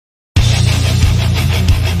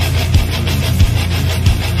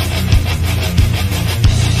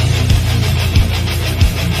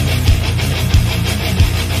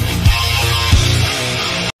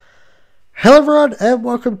Hello everyone and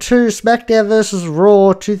welcome to SmackDown vs.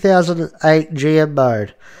 Raw 2008 GM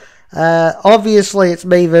mode. Obviously it's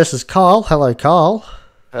me versus Kyle. Hello Kyle.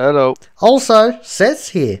 Hello. Also, Seth's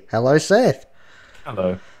here. Hello Seth.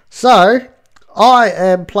 Hello. So, I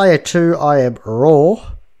am player 2, I am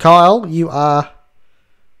Raw. Kyle, you are...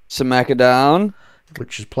 SmackDown.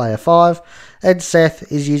 Which is player 5. And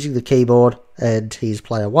Seth is using the keyboard and he's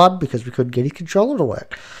player 1 because we couldn't get his controller to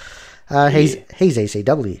work. He's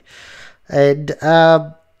ECW. And,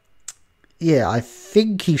 yeah, I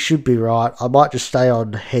think he should be right. I might just stay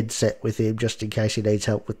on headset with him just in case he needs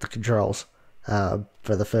help with the controls for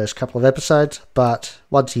the first couple of episodes. But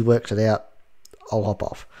once he works it out, I'll hop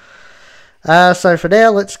off. So for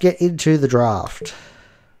now, let's get into the draft.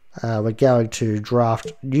 We're going to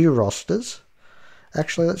draft new rosters.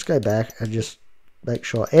 Actually, let's go back and just make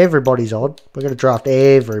sure everybody's on. We're going to draft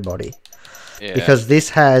everybody. Yeah. Because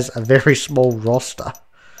this has a very small roster.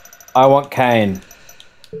 I want Kane.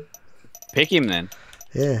 Pick him then.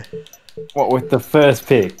 Yeah. What, with the first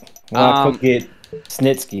pick? I could get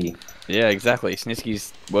Snitsky. Yeah, exactly.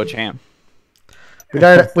 Snitsky's world champ. We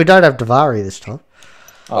don't have Davari this time.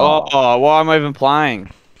 Oh, why am I even playing?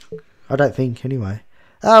 I don't think, anyway.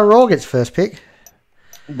 Raw gets first pick.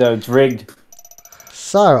 No, it's rigged.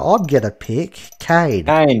 So, I'm going to pick Kane.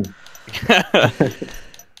 Kane.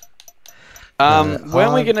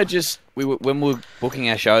 Weren't we going to just... when we were booking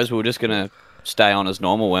our shows, we were just going to stay on as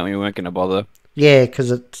normal, weren't we? We weren't going to bother. Yeah,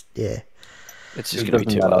 because it's... Yeah. It's just going to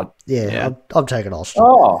be too hard. Yeah. I'm taking Austin.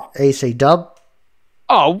 Oh. EC dub.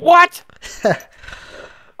 Oh, what?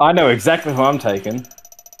 I know exactly who I'm taking.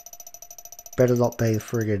 Better not be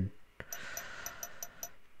friggin'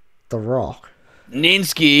 The Rock.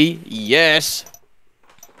 Ninsky, yes.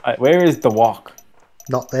 Where is the walk?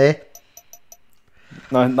 Not there.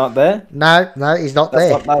 No, not there? No, he's not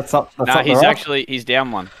there. That's not he's actually... He's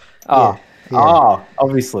down one. Oh, yeah. Oh,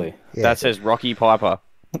 obviously. Yeah. That says Rocky Piper.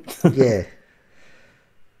 Yeah.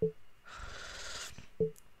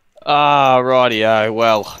 Rightio.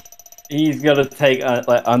 Well... He's got to take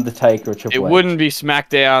like Undertaker or Triple H. It wouldn't be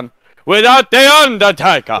SmackDown without the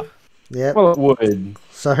Undertaker. Yeah. Well, it would.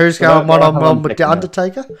 So who's going one-on-one with the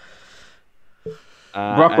Undertaker?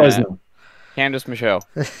 Brock Lesnar. Candice Michelle.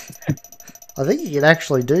 I think you can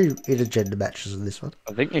actually do intergender matches in this one.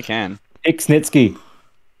 I think you can. Pick Snitsky.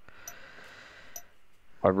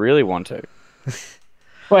 I really want to.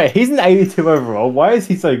 Wait, he's an 82 overall. Why is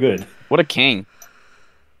he so good? What a king.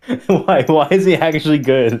 Why is he actually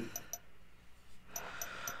good?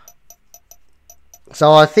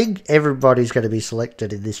 So I think everybody's going to be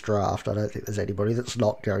selected in this draft. I don't think there's anybody that's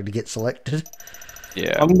not going to get selected.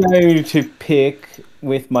 Yeah. I'm going to pick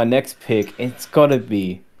with my next pick. It's got to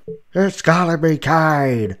be... It's got to be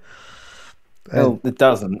Kane. Well, it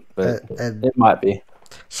doesn't, but it might be.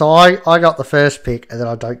 So I got the first pick, and then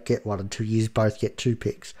I don't get one until you both get 2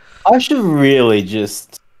 picks. I should really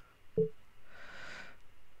just...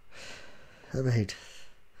 I mean...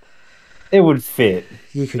 It would fit.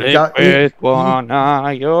 You could go... With one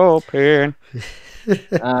eye open.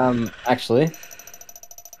 Actually...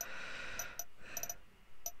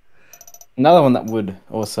 Another one that would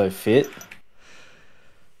also fit...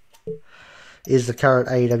 is the current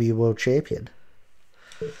AEW World Champion.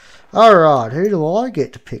 Alright, who do I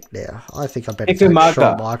get to pick now? I think I better Pick take Umaga.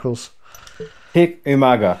 Shawn Michaels. Pick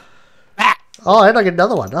Umaga. Oh, and I get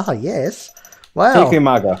another one. Oh, yes. Wow. Pick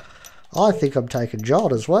Umaga. I think I'm taking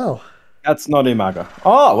John as well. That's not Umaga.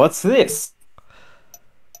 Oh, what's this?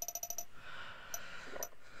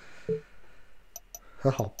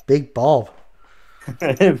 Oh, Big Bob.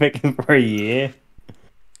 Pick him for a year.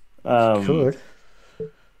 Could.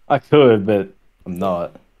 I could, but I'm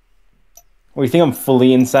not. Well, you think I'm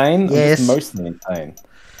fully insane? Yes. I'm just mostly insane.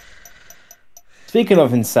 Speaking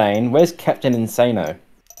of insane, where's Captain Insano?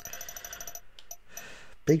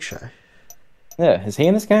 Big Show. Yeah, is he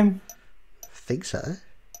in this game? Think so.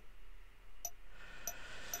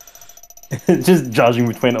 Just judging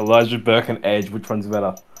between Elijah Burke and Edge, which one's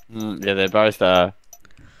better? Yeah, they're both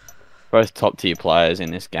top tier players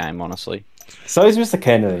in this game, honestly. So is Mr.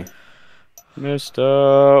 Kennedy.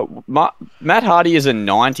 Matt Hardy is a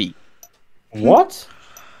 90. What?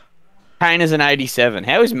 Kane is an 87.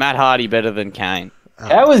 How is Matt Hardy better than Kane?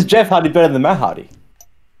 How is Jeff Hardy better than Matt Hardy?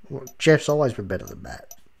 Well, Jeff's always been better than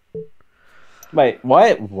Matt. Wait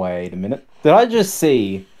a minute. Did I just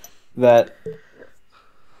see that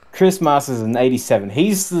Chris Masters is an 87?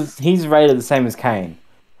 He's rated the same as Kane.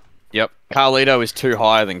 Yep. Carlito is 2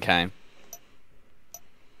 higher than Kane.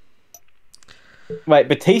 Wait,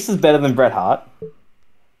 Batista's better than Bret Hart.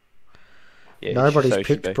 Yeah, Nobody's so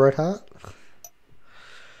picked Bret Hart.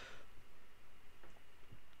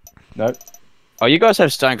 Nope. Oh, you guys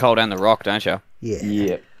have Stone Cold and The Rock, don't you? Yeah.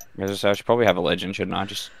 Yeah. So I should probably have a legend, shouldn't I?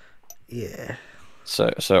 Just Yeah. so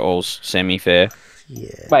all's semi-fair.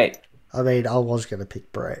 Yeah. Wait. I mean, I was going to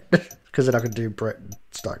pick Brett because then I could do Brett and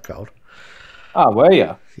Stone Cold. Oh, were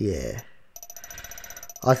you? Yeah.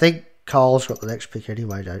 I think Cole's got the next pick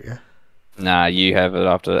anyway, don't you? Nah, you have it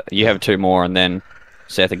after. You have 2 more, and then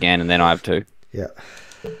Seth again, and then I have 2. Yeah.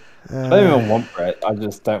 I don't even want Brett. I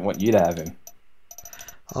just don't want you to have him.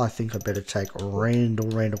 I think I better take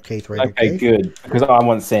Randall Keith. Okay, good. Because I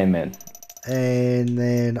want Sandman. And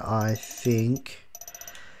then I think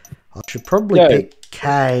I should probably pick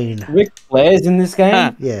Kane. Ric Flair's in this game?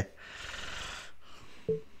 Huh. Yeah.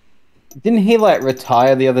 Didn't he, like,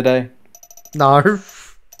 retire the other day? No.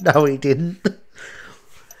 No, he didn't.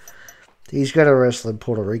 He's going to wrestle in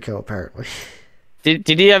Puerto Rico, apparently. Did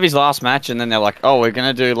he have his last match, and then they're like, "Oh, we're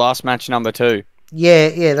gonna do last match number 2."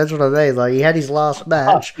 Yeah, that's what I mean. Like, he had his last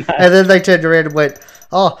match, and then they turned around and went,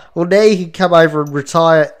 "Oh, well, now you can come over and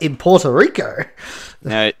retire in Puerto Rico."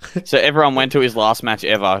 No, so everyone went to his last match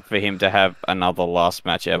ever for him to have another last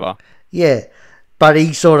match ever. Yeah, but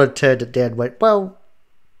he sort of turned it down and went, "Well,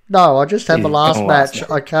 no, I just had the last match.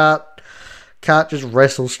 I can't just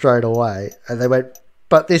wrestle straight away." And they went,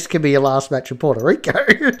 "But this can be your last match in Puerto Rico."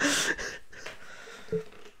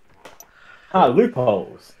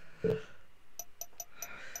 Loopholes.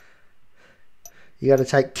 You got to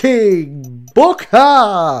take King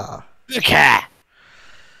Booker.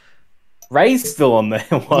 Ray's still on there.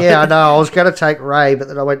 Yeah, I know. I was going to take Ray, but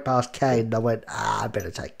then I went past Kane. And I went, I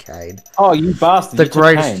better take Kane. Oh, you bastard!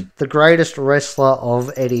 The greatest wrestler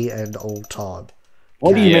of any and all time.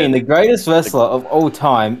 What do you mean? The greatest wrestler of all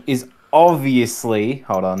time is obviously.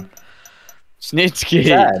 Hold on. Snitsky.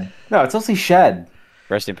 Shad. No, it's also Shad.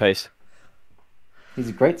 Rest in peace. He's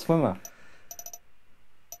a great swimmer.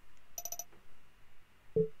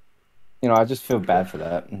 You know, I just feel bad for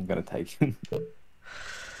that. I'm gonna take him.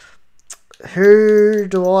 Who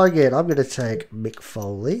do I get? I'm going to take Mick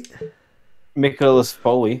Foley. Nicholas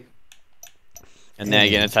Foley. And now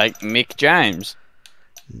you're gonna take Mick James.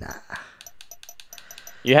 Nah.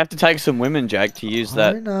 You have to take some women, Jake, to use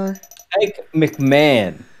that. I know. Take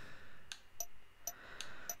McMahon.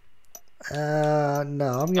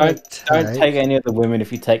 No, I'm going to Don't take any of the women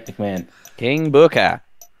if you take McMahon. King Booker.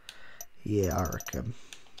 Yeah, I reckon.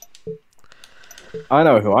 I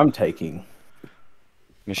know who I'm taking.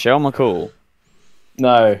 Michelle McCool.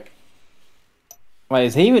 No. Wait,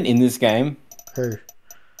 is he even in this game? Who?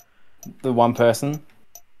 The one person?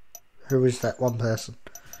 Who is that one person?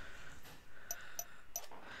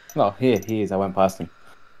 Oh, here he is. I went past him.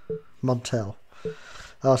 Montel.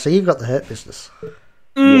 Oh, so you've got the Hurt Business.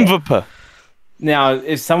 Mvp. Now,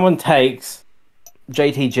 if someone takes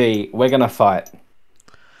JTG, we're gonna fight.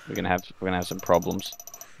 We're gonna have some problems.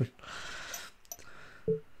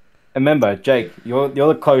 Remember, Jake, you're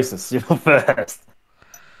the closest. You're first.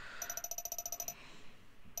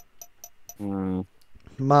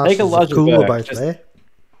 Masters Take a of logic Cool work, both just- there.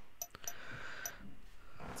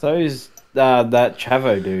 So is that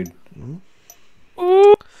Chavo dude.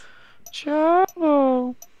 Ooh,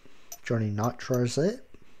 Chavo. Johnny Nitro's there.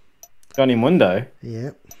 Johnny Mundo.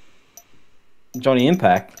 Yep. Johnny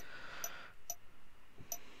Impact.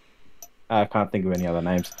 I can't think of any other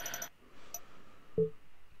names.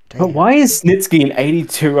 Damn. But why is Snitsky an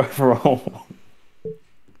 82 overall?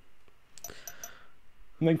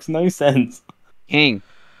 Makes no sense. King.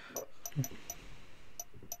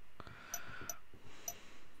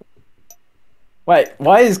 Wait,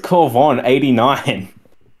 why is Corvon 89?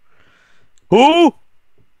 Who?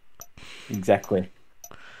 Exactly.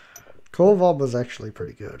 Corvon was actually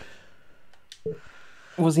pretty good.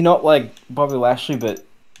 Was he not like Bobby Lashley, but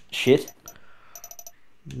shit?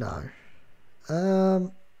 No.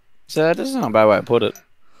 So that doesn't sound a bad way to put it.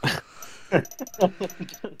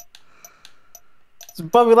 It's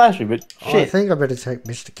Bobby Lashley, but I shit. think I better take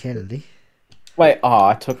Mr. Kennedy. Wait,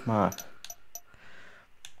 I took Mark.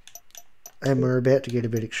 And we're about to get a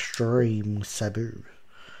bit extreme, Sabu.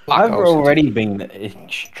 I've already been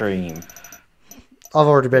extreme. I've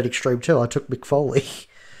already been extreme too. I took Mick Foley.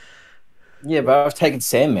 Yeah, but I've taken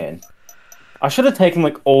Sandman. I should have taken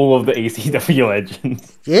like all of the ECW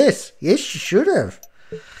legends. Yes, you should have.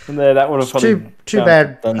 And then that would have probably Too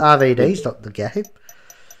bad RVD's not in the game.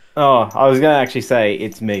 Oh, I was gonna actually say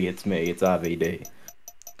it's RVD.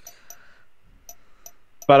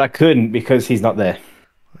 But I couldn't because he's not there.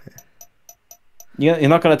 You're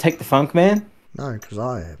not gonna take the Funk Man? No, because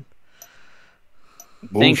I am.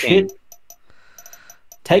 Thinking. Bullshit.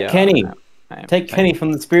 Take Yeah, Kenny. I am. Take Kenny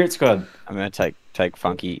from the Spirit Squad. I'm gonna take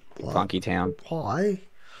Funky Town. Why?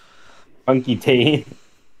 Funky T.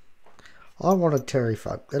 I wanted Terry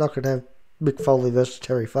Funk. Then I could have Mick Foley versus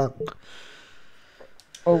Terry Funk.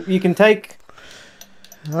 Well, you can take.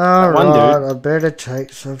 Alright, I better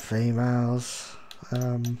take some females.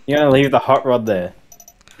 You're gonna leave the hot rod there.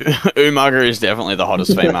 Umaga is definitely the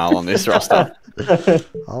hottest female on this roster.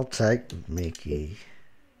 I'll take Mickey.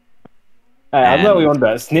 Hey, I know what we want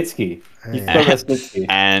about Snitsky. You still got Snitsky.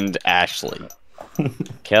 And Ashley.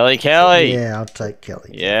 Kelly. Yeah, I'll take Kelly.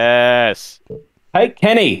 Yes. Hey,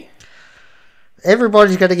 Kenny.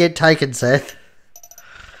 Everybody's going to get taken, Seth.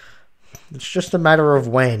 It's just a matter of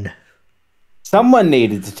when. Someone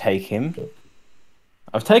needed to take him.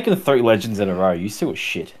 I've taken 3 legends in a row. You still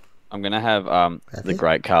shit. I'm going to have the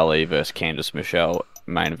Great Khali versus Candice Michelle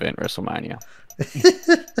main event WrestleMania.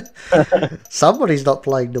 Somebody's not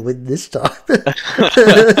playing to win this time. Wait,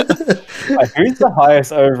 who's the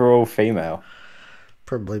highest overall female?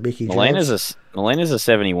 Probably Mickey Melina's a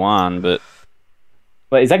 71, but...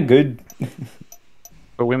 Wait, is that good?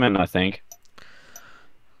 For women, I think.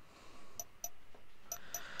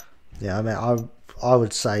 Yeah, I mean, I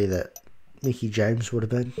would say that Mickey James would have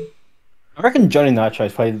been. I reckon Johnny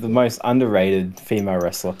Nitro's played the most underrated female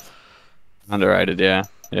wrestler. Underrated, yeah.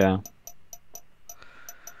 Yeah.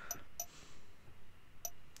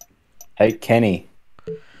 Hey, Kenny.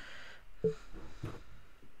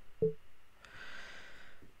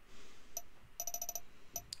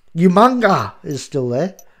 Umunga is still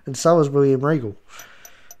there, and so is William Regal.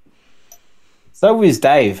 So is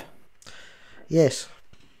Dave. Yes.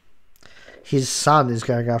 His son is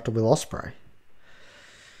going after Will Ospreay.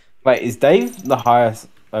 Wait, is Dave the highest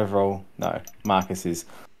overall? No, Marcus is.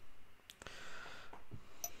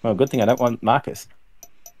 Well, good thing I don't want Marcus.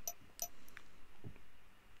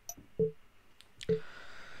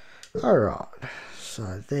 Alright.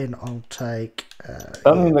 So then I'll take...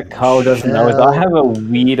 Something that Carl doesn't know is I have a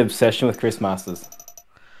weird obsession with Chris Masters.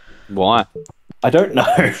 Why? I don't know.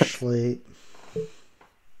 Ashley.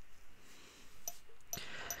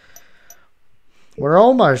 We're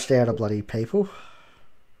almost out of bloody people.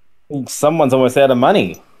 Someone's almost out of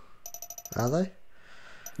money. Are they?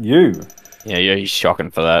 You. Yeah, he's shocking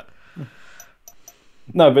for that.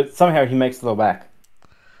 No, but somehow he makes it all back.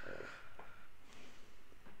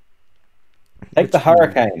 Take the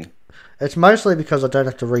Hurricane. It's mostly because I don't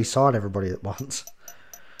have to re-sign everybody at once.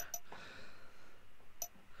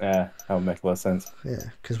 Yeah, that would make a lot of sense.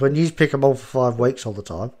 Yeah, because when you pick them all for 5 weeks all the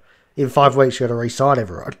time, in 5 weeks you got to re-sign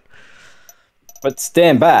everyone. But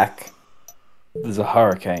stand back. There's a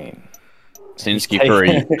Hurricane. Sinski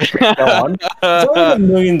free. Go on. It's only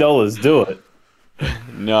 $1 million. Do it.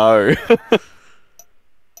 No.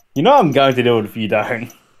 You know I'm going to do it if you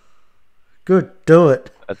don't. Good, do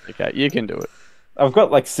it. That's okay. You can do it. I've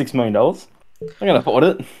got like $6 million. I'm going to afford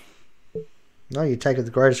it. No, you're taking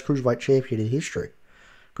the greatest cruiserweight champion in history,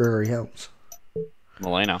 Gregory Helms.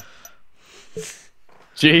 Melina.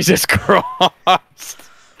 Jesus Christ.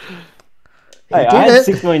 Hey, I had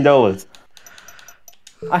 $6 million.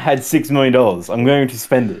 I had $6 million. I'm going to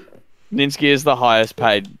spend it. Ninsky is the highest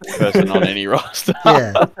paid person on any roster.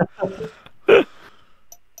 Yeah.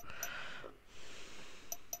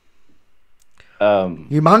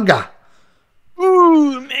 Umunga.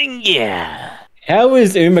 Ooh, Mengia. How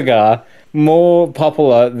is Umaga more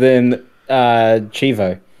popular than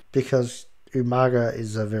Chivo? Because Umaga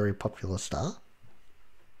is a very popular star.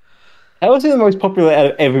 How is he the most popular out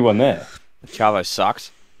of everyone there? Chavo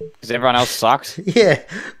sucks. Because everyone else sucks. Yeah.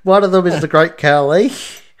 One of them is the Great Khali.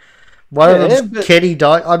 One of them's Kenny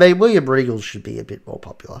Dyke. I mean, William Regal should be a bit more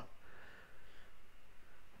popular.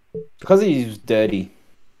 Because he's dirty.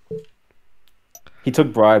 He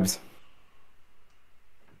took bribes.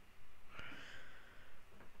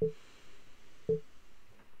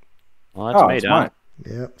 Well, that's me done.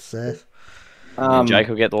 Yep, Seth. Jake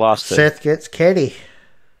will get the last 2. Seth gets Kenny.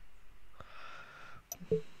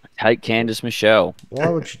 Take Candice Michelle. Why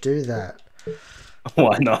would you do that?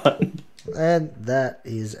 Why not? And that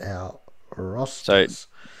is our roster.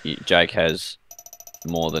 So, Jake has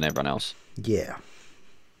more than everyone else. Yeah.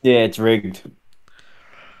 Yeah, it's rigged.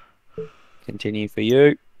 Continue for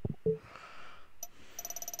you.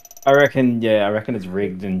 I reckon it's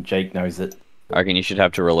rigged and Jake knows it. I reckon you should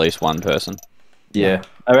have to release one person. Yeah.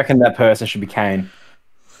 I reckon that person should be Kane.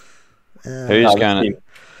 Who's going to...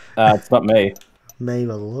 it's not me. Me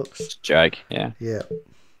by the looks. It's Jake, yeah. Yeah.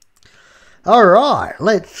 Alright,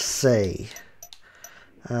 let's see.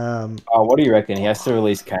 What do you reckon? He has to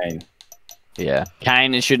release Kane. Yeah.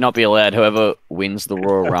 Kane should not be allowed. Whoever wins the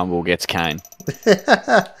Royal Rumble gets Kane.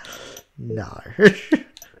 No.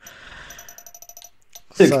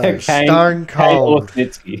 So, Kane, Stone Cold.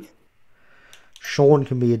 Sean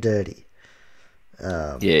can be a dirty.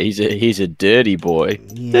 Yeah, he's a dirty boy.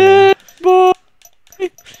 Yeah, Dirty boy.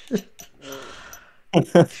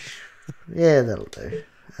 yeah, that'll do.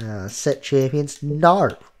 Set champions? No,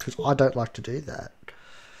 because I don't like to do that.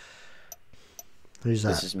 Who's that?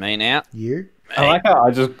 This is me now. You? I like how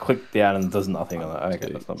I just clicked down and there's nothing on it. Okay,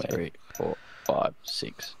 2, that's not me. 3, 4, 5,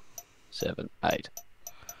 6, 7, 8.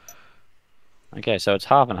 Okay, so it's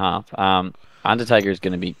half and half. Undertaker is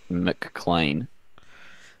going to be McClean.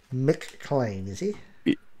 McClean, is he?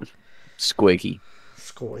 Squeaky.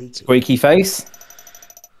 Squeaky. Squeaky face.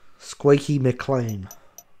 Squeaky McClean.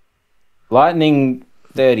 Lightning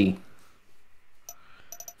 30.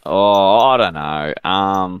 Oh, I don't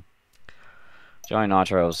know. Johnny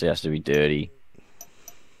Nitro obviously has to be dirty.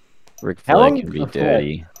 Ric How Flair long- can be okay.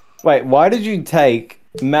 dirty. Wait, why did you take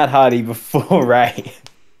Matt Hardy before Ray?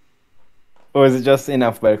 Or is it just in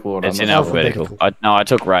alphabetical order? It's in alphabetical. I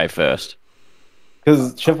took Ray first.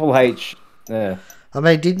 Because Triple H. Yeah. I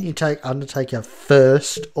mean, didn't you take Undertaker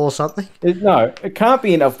first or something? No, it can't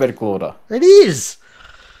be in alphabetical order. It is.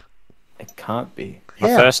 It can't be. My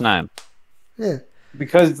Yeah. first name. Yeah.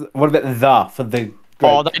 Because what about the for the?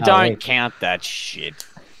 Oh, great they Khali? don't count that shit.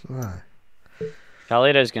 No.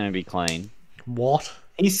 Carlito's going to be clean. What?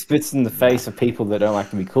 He spits in the face of people that don't like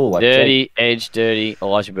to be cool. Like Dirty, Jake. Edge dirty,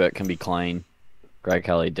 Elijah Burke can be clean. Greg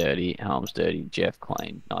Kelly dirty, Helms dirty, Jeff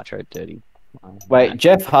clean, Nitro dirty. Wait,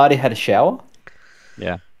 Jeff Hardy had a shower?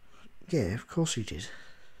 Yeah. Yeah, of course he did.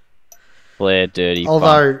 Flair dirty.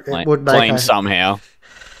 Although but it would make clean a- somehow.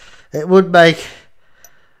 It would make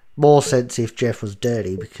more sense if Jeff was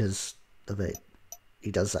dirty because, I mean,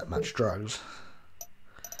 he does that much drugs.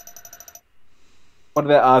 What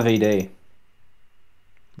about RVD?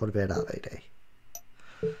 What about RVD?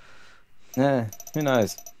 Yeah, who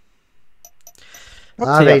knows?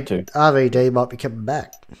 What's he up to? RVD might be coming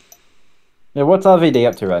back. Yeah, what's RVD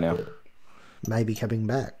up to right now? Maybe coming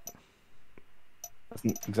back.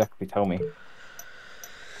 Doesn't exactly tell me.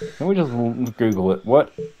 Can we just Google it?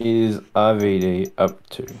 What is RVD up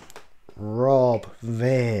to? Rob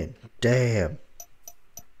Van Dam.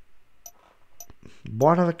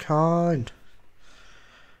 One of a kind.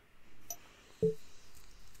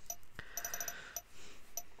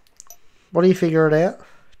 What do you figure it out?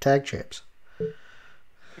 Tag champs.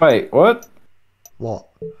 Wait, what? What?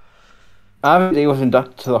 RVD was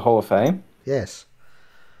inducted to the Hall of Fame? Yes.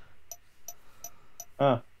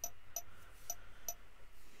 Oh.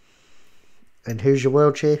 And who's your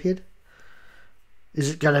world champion? Is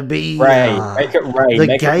it going to be Ray. Make it Ray. the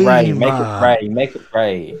Make it Ray. Gamer? Make it Ray. Make it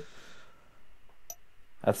Ray.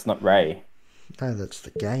 That's not Ray. No, that's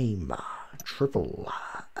the game. Triple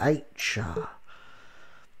H.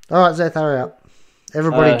 Alright, Zeth, hurry up.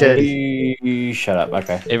 Everybody dirty. You shut up.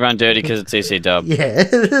 Okay. Everyone dirty because it's EC Dub. Yeah.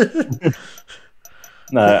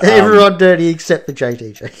 No. Everyone dirty except for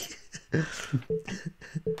JTG.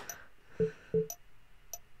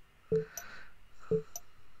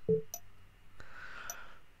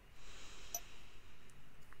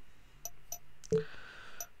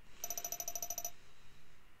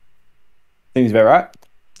 Seems about right.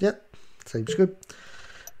 Yep. Seems good.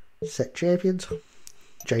 Set champions.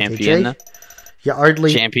 JTG.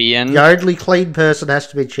 Champion. Your only clean person has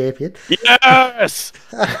to be champion. Yes!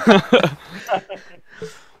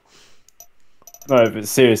 No, but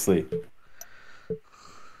seriously.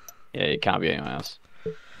 Yeah, it can't be anyone else.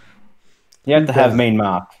 You have to have Mean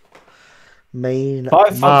Mark. Mean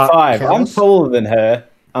 5'5". Mark I'm Callis. taller than her.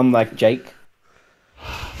 I'm like Jake.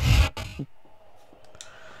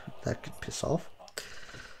 That could piss off.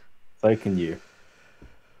 So can you.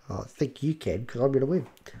 I think you can because I'm going to win.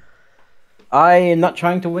 I am not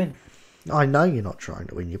trying to win. I know you're not trying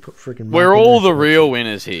to win. You put freaking. We're all the real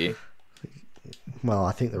winners here. Well,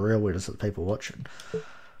 I think the real winners are the people watching.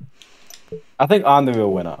 I think I'm the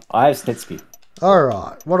real winner. I have Snitsky. All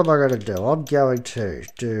right, what am I going to do? I'm going to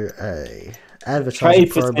do a advertising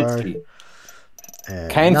Trade for promo. Snitsky.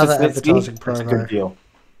 And Kane for another Snitsky. advertising That's a good promo. deal.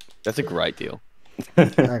 That's a great deal.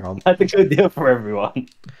 Hang on, That's a good deal for everyone.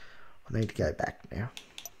 I need to go back now.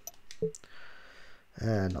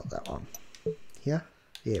 Not that one. Here?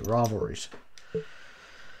 Yeah, rivalries.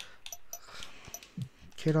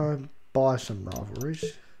 Can I buy some rivalries?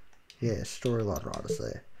 Yeah, storyline writers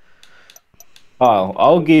there. Oh,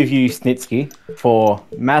 I'll give you Snitsky for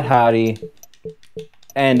Matt Hardy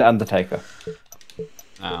and Undertaker.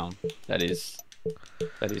 That is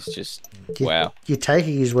just You- wow. You're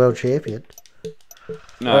taking his world champion.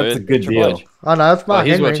 No, That's a good Triple deal. H. Oh no, it's Mark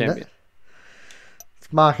he's Henry. world Isn't champion. it?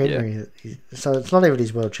 It's Mark Henry. So it's not even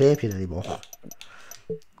his world champion anymore.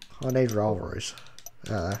 I need rivalries.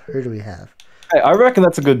 Who do we have? Hey, I reckon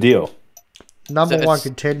that's a good deal. number So one it's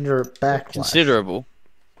contender at Backlash. considerable.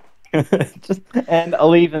 And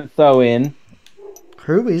I'll even throw in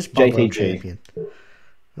Who is my world JTG. champion?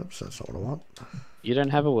 Oops, that's not what I want. You don't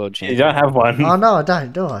have a world You champion. don't have one. Oh, no, I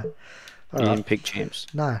don't, do I? You Alright, didn't pick champs.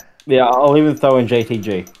 no. Yeah, I'll even throw in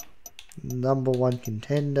JTG. Number one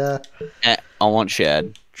contender, I want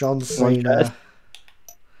Shad. John Cena.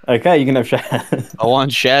 Okay, you can have Shad. I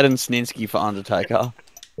want Shad and Sninsky for Undertaker.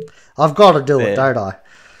 I've got to do it, Fair. don't I?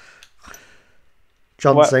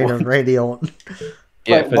 John What- Cena and Randy Orton.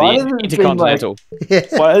 Yeah, Wait, for why the does it seem Intercontinental. Yeah.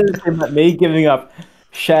 Why does it seem like me giving up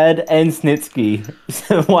Shad and Snitsky?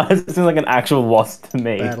 Why does it seem like an actual loss to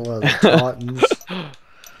me? Battle of the Titans.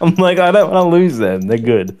 I'm like, I don't want to lose them. They're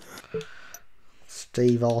good.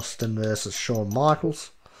 Steve Austin versus Shawn Michaels.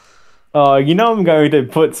 Oh, you know I'm going to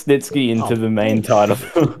put Snitsky into the main title.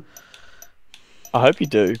 I hope you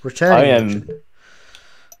do. Returning I am.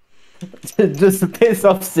 legend. Just to piss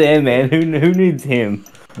off Sam, man. Who needs him?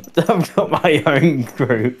 I've got my own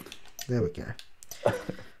group. There we go.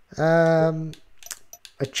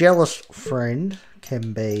 A jealous friend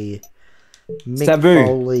can be Mick Sabu.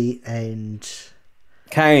 Foley and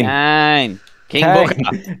Kane. Kane. King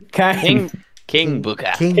Booker. Kane. King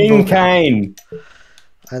Booker. King King Booker. Kane.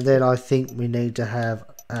 And then I think we need to have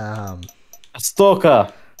A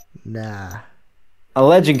stalker. a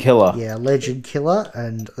Legend killer. legend killer,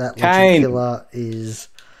 and that Kane. legend killer is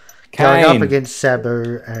going up Kane. against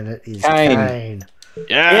Sabu, and it is Kane. Kane.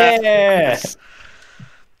 Yeah. Yes.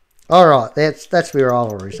 All right, that's my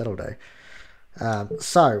rivalries. That'll do.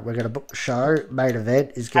 So we're going to book the show. Main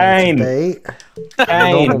event is going to be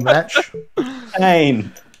a normal Kane. match.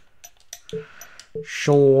 Kane.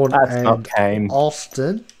 Sean That's and not Kane.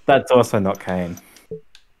 Austin. That's also not Kane.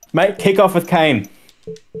 Mate, kick off with Kane.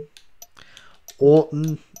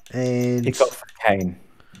 Orton and Kick off with Kane.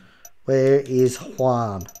 where is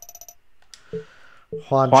Juan?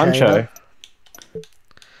 Juancho. Chamber.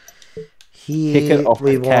 Here Kick it off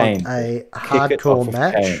we with want Kane. a Kick it off hardcore with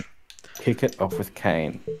match. Kane. Kick it off with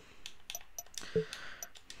Kane.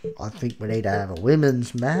 I think we need to have a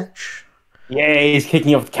women's match. Yeah, he's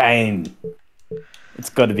kicking off Kane. It's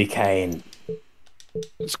got to be Kane.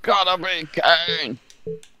 It's gotta be Kane.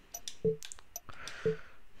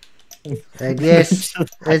 And yes,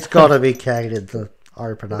 it's got to be Kane in the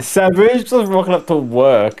opener. Sabu's just rocking up to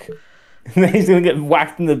work. And then he's going to get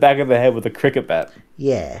whacked in the back of the head with a cricket bat.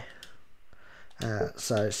 Yeah.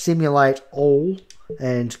 So simulate all,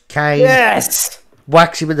 and Kane Yes!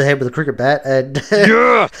 whacks him in the head with a cricket bat and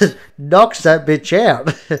Yeah. knocks that bitch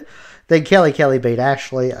out. Then Kelly beat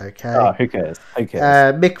Ashley. Okay. Oh, who cares? Who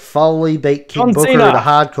cares? Mick Foley beat King John Booker Cena. in a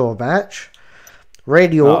hardcore match.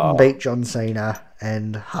 Randy Orton Oh. beat John Cena,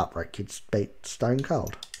 and Heartbreak Kids beat Stone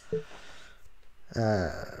Cold.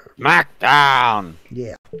 SmackDown.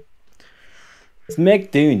 Yeah.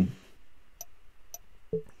 SmackDown.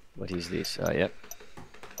 What is this? Oh, yep.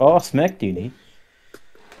 Oh, SmackDown.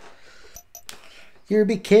 You're a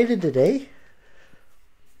big candidate today.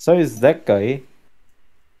 So is that guy.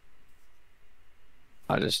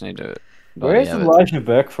 I just need to. Where's have it. Elijah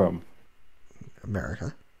Burke from?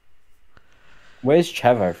 America. Where's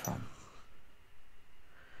Chavo from?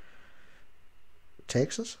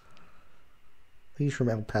 Texas. He's from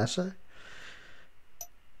El Paso.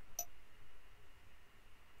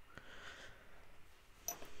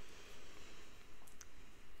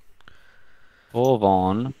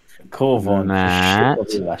 Corvon, Corvon. Matt.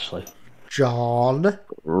 Ashley. John.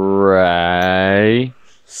 Ray,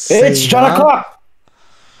 It's John O'Clock!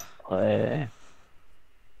 Claire,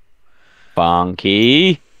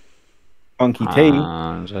 Funky, Funky T.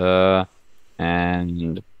 Hunter,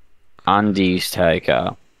 and Undies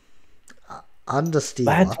Taker. Understealer.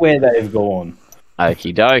 That's where they've gone.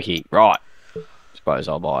 Okie dokie. Right. Suppose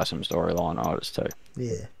I'll buy some storyline artists too.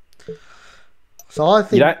 Yeah. So I You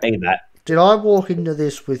think, don't need that. did I walk into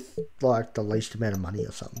this with like the least amount of money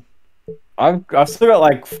or something? I've still got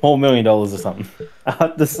like $4 million or something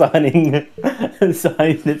after signing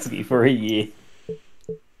Snitsky for a year.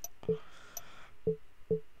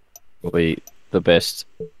 Will be the best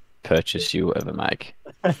purchase you'll ever make.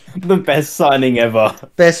 The best signing ever.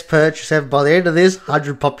 Best purchase ever. By the end of this,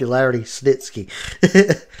 100 popularity, Snitsky.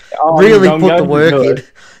 Oh, Really I'm put going the to work do in.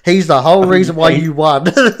 it. He's the whole reason why you won.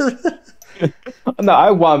 No, I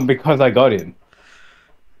won because I got him.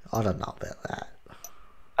 I don't know about that.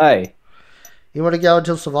 Hey, You want to go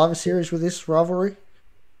until Survivor Series with this rivalry?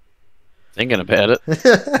 Thinking about it.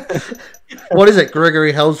 What is it?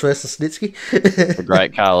 Gregory Helms versus Snitsky? The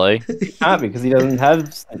great Carly. can't because he doesn't have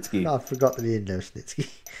Snitsky. I forgot that he didn't know Snitsky.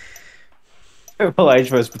 Triple H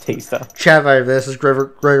versus Batista. Chavo versus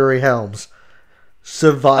Gregory Helms.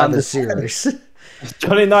 Survivor Series.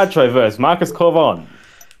 Johnny Nitro versus Marcus Corvon.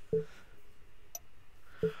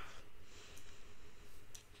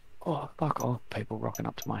 Oh, fuck off, people rocking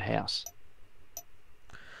up to my house.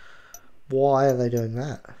 Why are they doing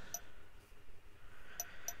that?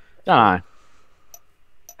 Don't know.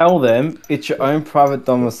 Tell them it's your own private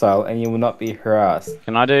domicile and you will not be harassed.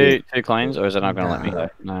 Can I do 2 cleans, or is it not going to let me? No.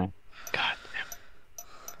 No. God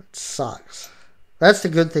It sucks. That's the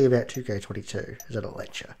good thing about 2K22, is it'll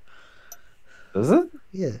let you. Does it?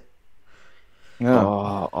 Yeah.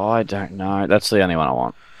 No. Oh, I don't know. That's the only one I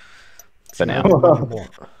want. For now.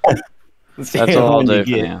 That's That's all I'll do for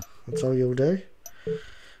now. That's all you'll do?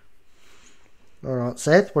 Alright,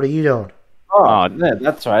 Seth, what are you doing? Oh, yeah,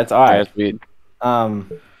 that's right. It's alright. That's weird.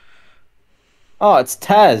 Oh, it's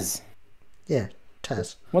Taz. Yeah,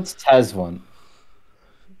 Taz. What's Taz want?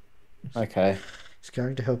 Okay. It's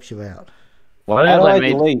going to help you out. Why How don't do I let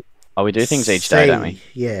me? delete? Oh, we do things each day, don't we?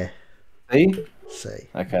 Yeah, See? C.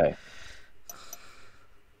 Okay.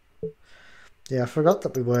 Yeah, I forgot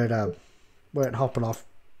that we weren't hopping off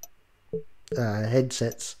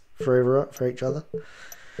headsets for each other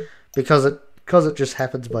because it just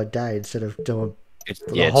happens by day instead of doing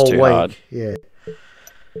the whole too week. hard. Yeah.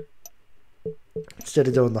 Instead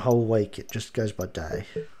of doing the whole week, it just goes by day.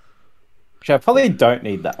 Actually, I probably don't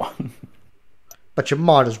need that one. But you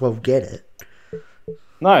might as well get it.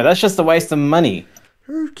 No, that's just a waste of money.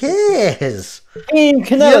 Who cares? Team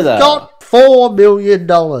Canada. You've got $4 million.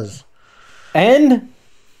 And?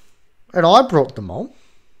 And I brought them on.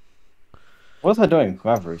 What was I doing?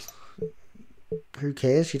 Mavericks. Who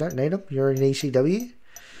cares? You don't need them. You're in ECW.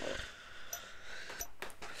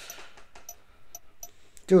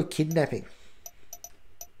 Do a kidnapping.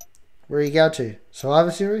 Where you go to?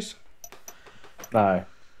 Survivor Series? No.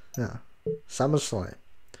 No. SummerSlam.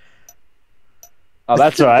 Oh,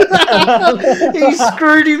 that's right. He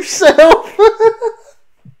screwed himself.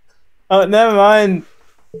 Oh, never mind.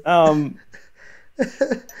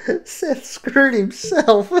 Seth screwed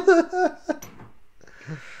himself.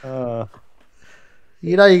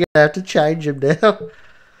 You know you're going to have to change him now.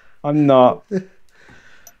 I'm not. You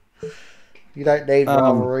don't need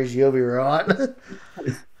rivalries, you'll be right.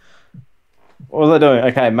 What was I doing?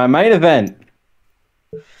 Okay, my main event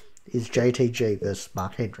is JTG versus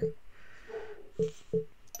Mark Henry.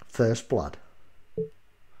 First blood.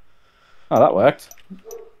 Oh, that worked.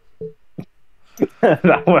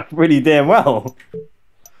 That worked pretty damn well.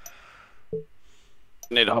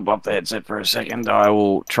 Need to hop off the headset for a second. I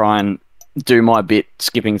will try and do my bit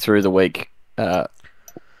skipping through the week. Yeah.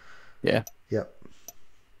 Yep.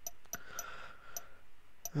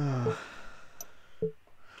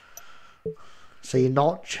 So you're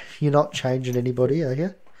not changing anybody, are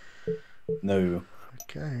you? No.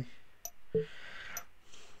 Okay.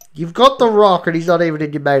 You've got The Rock and he's not even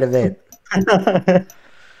in your main event.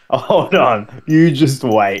 Hold on. You just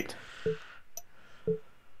wait.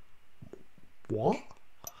 What?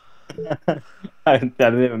 I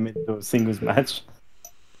never meant to do a singles match.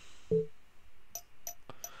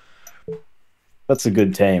 That's a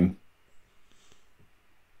good team.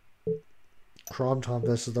 Crime Time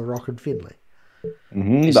versus The Rock and Finlay.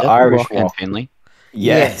 Mm-hmm. Is The that Irish Rock and Rock. Finlay?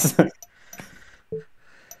 Yes.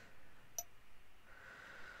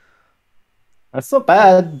 That's not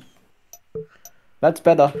bad. That's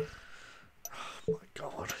better. Oh my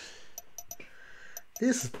god.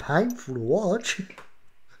 This is painful to watch.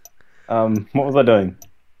 What was I doing?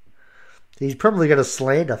 He's probably going to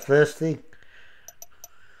slander first thing.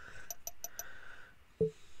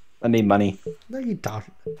 I need money. No, you don't.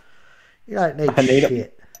 You don't need I need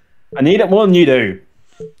shit. I need it more than you do.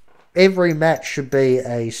 Every match should be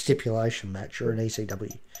a stipulation match or an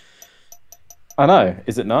ECW. I know.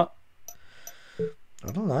 Is it not?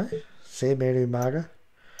 I don't know. Sam Manu Marga.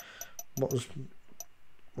 What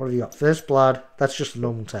have you got? First Blood. That's just a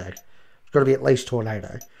normal tag. It's got to be at least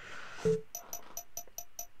Tornado.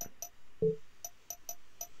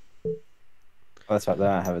 Oh, that's right. They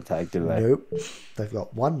don't have a tag, do they? Nope. They've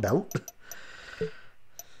got one belt.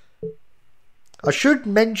 I should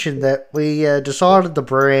mention that we decided the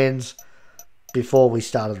brands before we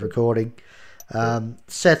started recording.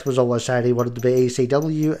 Seth was always saying he wanted to be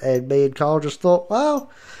ECW, and me and Kyle just thought, well,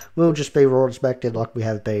 we'll just be Raw and SmackDown like we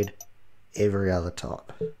have been every other time.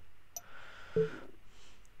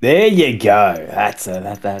 There you go. That's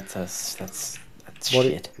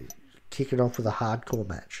shit. Kicking off with a hardcore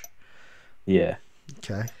match. Yeah.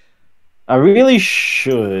 Okay. I really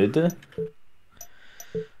should.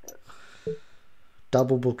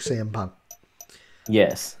 Double book CM Punk.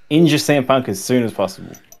 Yes. Injure CM Punk as soon as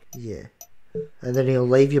possible. Yeah. And then he'll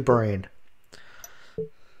leave your brand.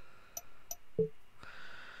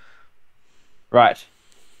 Right.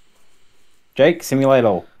 Jake, simulate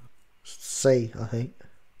all. C, I think.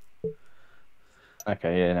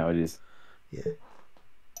 Okay, yeah, no, it is. Yeah.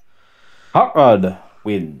 Hot Rod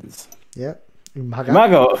wins. Yep. Umaga.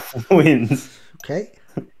 Umaga wins. Okay.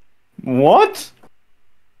 What?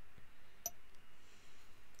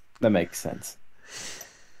 That makes sense.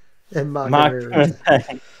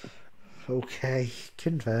 Umaga. Okay.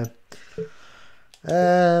 Confirm.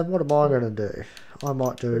 What am I going to do? I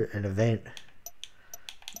might do an event.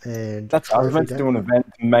 And I was meant to do an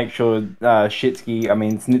event to make sure Dave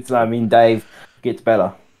gets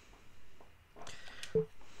better.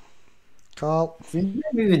 Carl. Is his name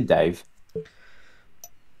even Dave?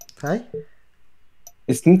 Hey?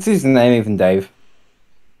 Isn't his name even Dave?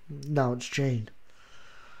 No, it's Gene.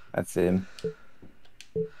 That's him.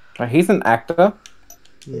 Oh, he's an actor?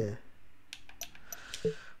 Yeah.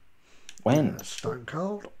 When? Stone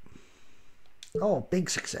Cold. Oh, big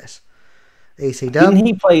success. ECW.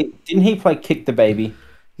 Didn't he play Kick the Baby?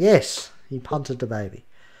 Yes, he punted the baby.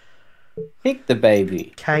 Kick the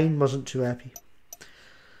Baby. Kane wasn't too happy.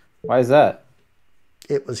 Why is that?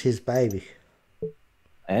 It was his baby.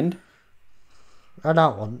 And? I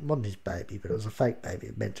know it wasn't his baby, but it was a fake baby.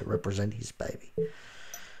 It meant to represent his baby.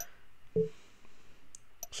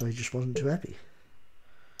 So he just wasn't too happy.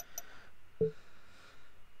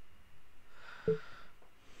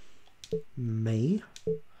 Me?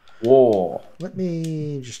 War. Let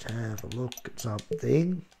me just have a look at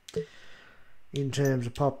something. In terms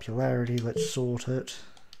of popularity, let's sort it.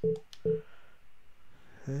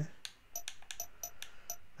 Huh?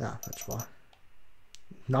 Ah, that's why.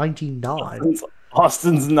 99.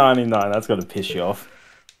 Austin's 99. That's got to piss you off.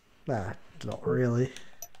 Nah, not really.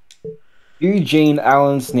 Eugene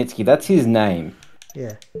Allen Snitsky. That's his name.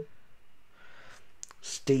 Yeah.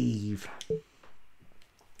 Steve.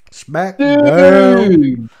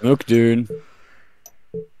 SmackDown. Look, dude.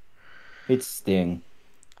 It's Sting.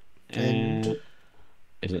 And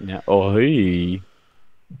is it now? Oh, hey.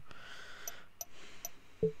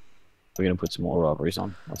 We're gonna put some more rivalries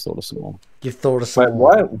on. I've thought of some more. You've thought of some.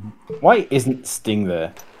 Wait, why isn't Sting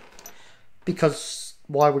there? Because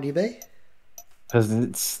why would he be? Because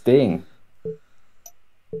it's Sting.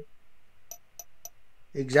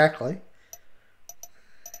 Exactly.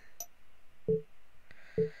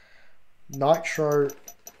 Nitro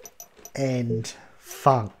and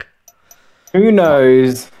Funk. Who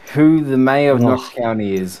knows who the mayor of Knox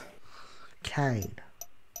County is? Kane.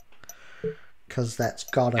 Because that's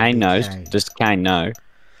gotta Kane be knows. Kane. Does Kane know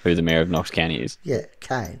who the mayor of Knox County is? Yeah,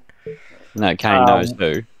 Kane. No, Kane knows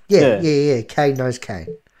who. Yeah. Kane knows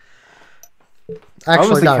Kane. Obviously,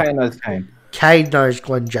 Actually, no. Kane knows Kane. Kane knows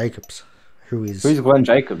Glenn Jacobs, who's Glenn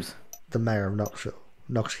Jacobs? the mayor of Knoxville.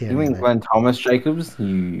 Knox County. You mean mayor. Glenn Thomas Jacobs?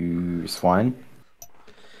 You swine.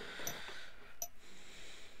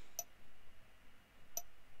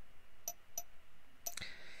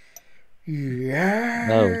 Yeah.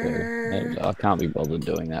 No, I can't be bothered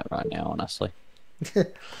doing that right now, honestly.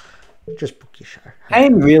 Just book your show.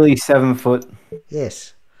 Kane really 7 foot?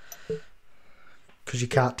 Yes. Because you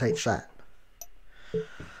can't teach that.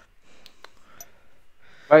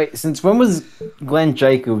 Wait, since when was Glenn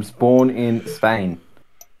Jacobs born in Spain?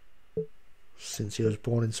 Since he was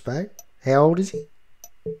born in Spain. How old is he?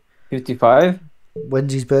 55?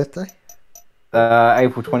 When's his birthday?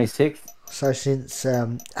 April 26th. So since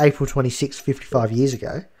April 26th, 55 years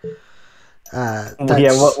ago. Yeah,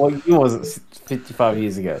 what year was it 55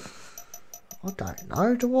 years ago? I don't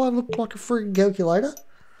know. Do I look like a freaking calculator?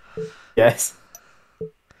 Yes.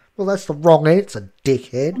 Well, that's the wrong answer,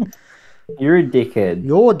 dickhead. You're a dickhead.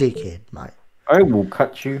 You're a dickhead, mate. I will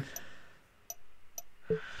cut you.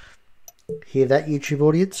 Hear that, YouTube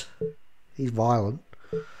audience? He's violent.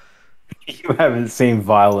 You haven't seen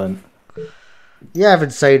Violent. You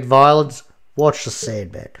haven't seen violence? Watch The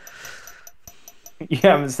Sandman. You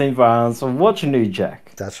haven't seen Violence, so watch a New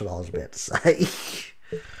Jack. That's what I was about to say.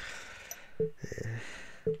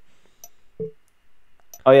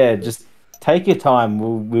 Oh yeah, just take your time.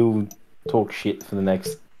 We'll talk shit for the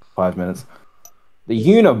next 5 minutes. The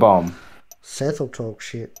Unabomb. Seth will talk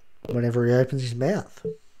shit whenever he opens his mouth.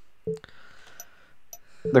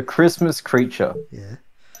 The Christmas Creature. Yeah.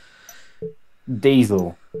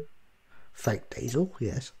 Diesel. Fake Diesel,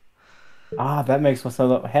 yes. Ah, that makes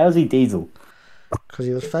myself up. How's he Diesel? Because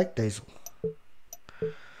he was fake Diesel.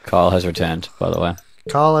 Kyle has returned, by the way.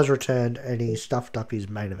 Kyle has returned and he stuffed up his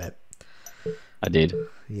main event. I did.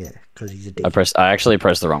 Yeah, because he's a dick. I actually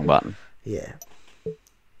pressed the wrong button. Yeah.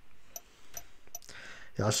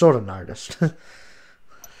 Yeah, I sort of noticed.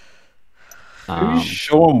 Who's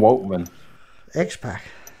Sean Waltman? X-Pac.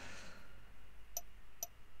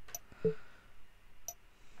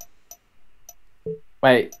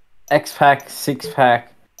 Wait, X-Pac,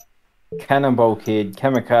 Six-Pack, Cannonball Kid,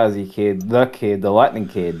 Kamikaze Kid, The Lightning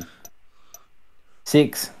Kid.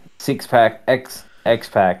 Six-Pack,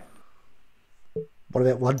 X-Pac. What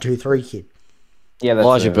about 1, 2, 3 Kid? Yeah, that's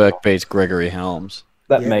Elijah Burke beats Gregory Helms.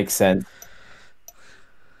 That Yeah. makes sense.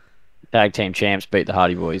 Tag team champs beat the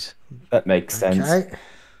Hardy Boys. That makes sense. Okay.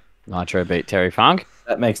 Nitro beat Terry Funk.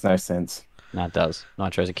 That makes no sense. No, it does.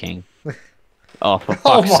 Nitro's a king. Oh, for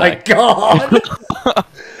Oh fuck's my sake. god!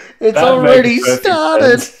 It's That already makes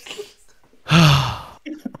perfect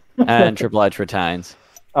started. And Triple H retains.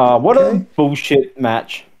 What Okay. a bullshit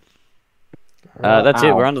match. That's it.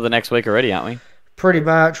 Ow. We're on to the next week already, aren't we? Pretty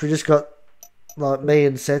much, we just got like me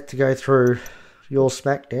and Seth to go through your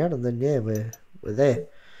SmackDown, and then yeah, we're there.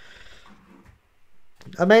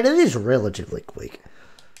 I mean, it is relatively quick.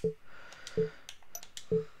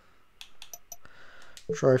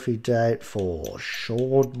 Trophy date for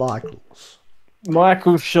Shawn Michaels.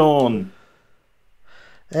 Michael Shawn.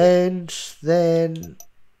 And then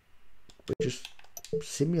we just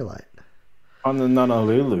simulate. On the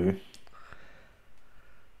Honolulu.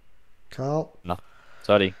 Carl.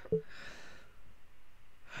 Sorry.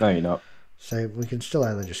 No, you're not. So we can still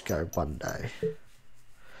only just go one day.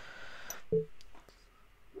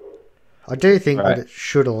 I do think Right. that it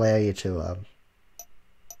should allow you to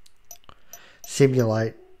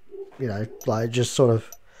simulate, you know, like just sort of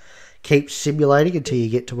keep simulating until you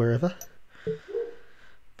get to wherever.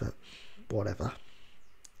 But whatever.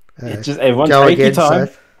 It's just everyone Go take your again, time.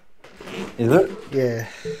 Seth. Is it? Yeah.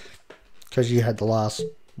 Because you had the last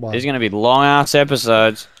one. These are going to be long ass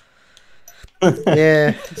episodes.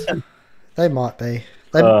 Yeah. They might be.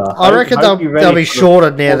 I hope- reckon hope you're ready they'll be for the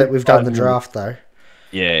shorter now that we've done the 45 draft, though.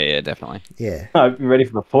 Yeah, definitely. Yeah. I hope you're ready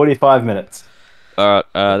for the 45 minutes. All right,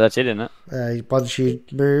 that's it, isn't it? Once you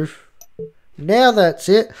move. Now that's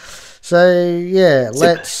it. So, yeah,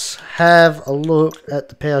 let's have a look at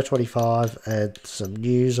the Power 25 and some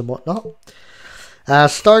news and whatnot.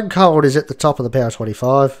 Stone Cold is at the top of the Power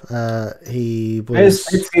 25. He was...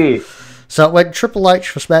 So it went Triple H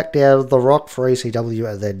for SmackDown, The Rock for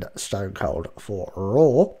ECW, and then Stone Cold for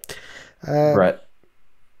Raw. Brett.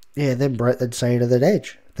 Yeah, then Brett, then Cena, then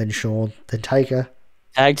Edge, then Shawn, then Taker.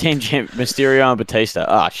 Tag team champ Mysterio and Batista.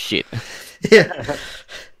 Ah, shit. Yeah.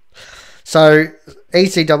 So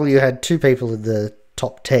ECW had 2 people in the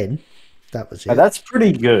top 10. That was it. That's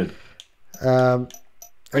pretty good. And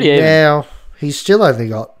Pretty even. now he's still only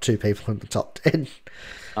got 2 people in the top 10.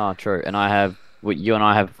 Oh, true. And I have, well, you and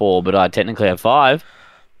I have 4, but I technically have 5.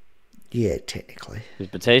 Yeah, technically.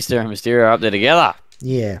 Because Batista and Mysterio are up there together.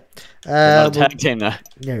 Yeah. They're not a tag team, though.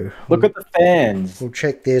 No. Look at the fans. We'll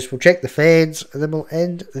check this. We'll check the fans, and then we'll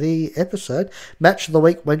end the episode. Match of the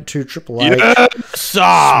week went to Triple H.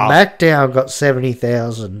 SmackDown got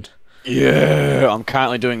 70,000. Yeah. I'm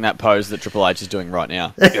currently doing that pose that Triple H is doing right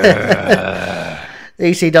now.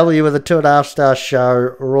 ECW with a 2.5-star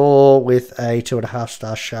show. Raw with a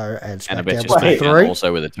 2.5-star show, and And I bet SmackDown you with a SmackDown 3.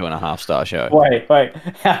 also with a 2.5-star show. Wait.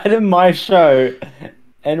 How did my show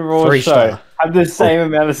and Raw's 3-star. show have the same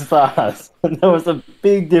amount of stars? There was a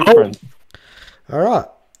big difference. All right.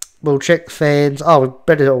 We'll check the fans. Oh, we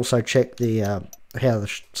better also check the how the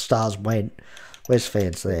stars went. Where's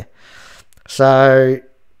fans there? So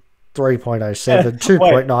 3.07,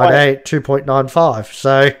 2.98, 2.95.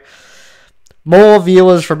 So more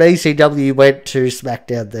viewers from ECW went to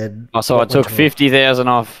SmackDown than. Oh, so I took 50,000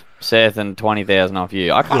 off Seth and 20,000 off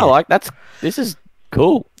you. I kind of like that's. This is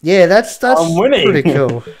cool. Yeah, that's I'm winning. pretty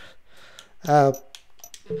cool.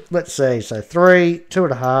 Let's see. So 3,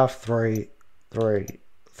 2.5, 3,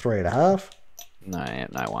 3.5.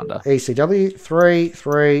 No wonder. ECW 3,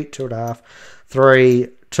 2.5, 3,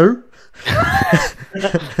 2.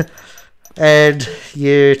 And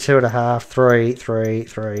you 2.5, 3,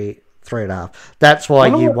 3.5. That's why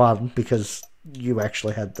you won, because you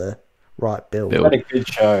actually had the right build. What a good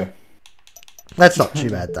show. That's not too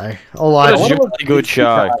bad though. What a really good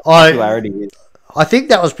show. Popularity is. I think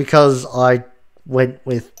that was because I went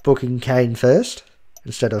with booking Kane first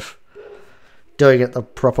instead of doing it the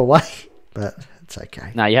proper way, but it's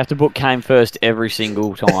okay. No, you have to book Kane first every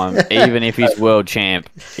single time, even if he's world champ.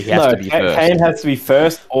 He has to be first. Kane has to be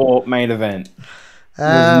first or main event.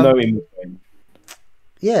 There's no in between.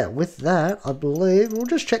 Yeah, with that, I believe we'll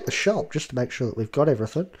just check the shop just to make sure that we've got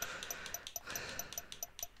everything.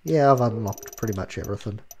 Yeah, I've unlocked pretty much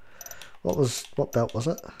everything. What belt was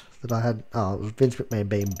it that I had? Oh, it was Vince McMahon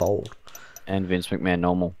being bold. And Vince McMahon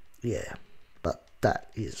normal. Yeah, but that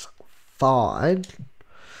is fine.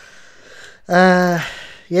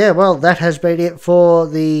 Yeah, well, that has been it for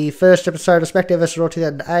the first episode of SmackDown vs. Raw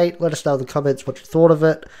 2008. Let us know in the comments what you thought of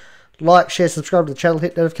it. Like, share, subscribe to the channel,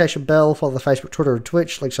 hit notification bell, follow the Facebook, Twitter, and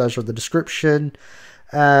Twitch. Links are in the description.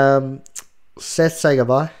 Seth, say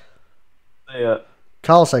goodbye. Yeah.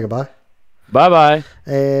 Carl, say goodbye. Bye-bye.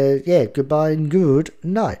 Yeah, goodbye and good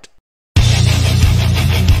night.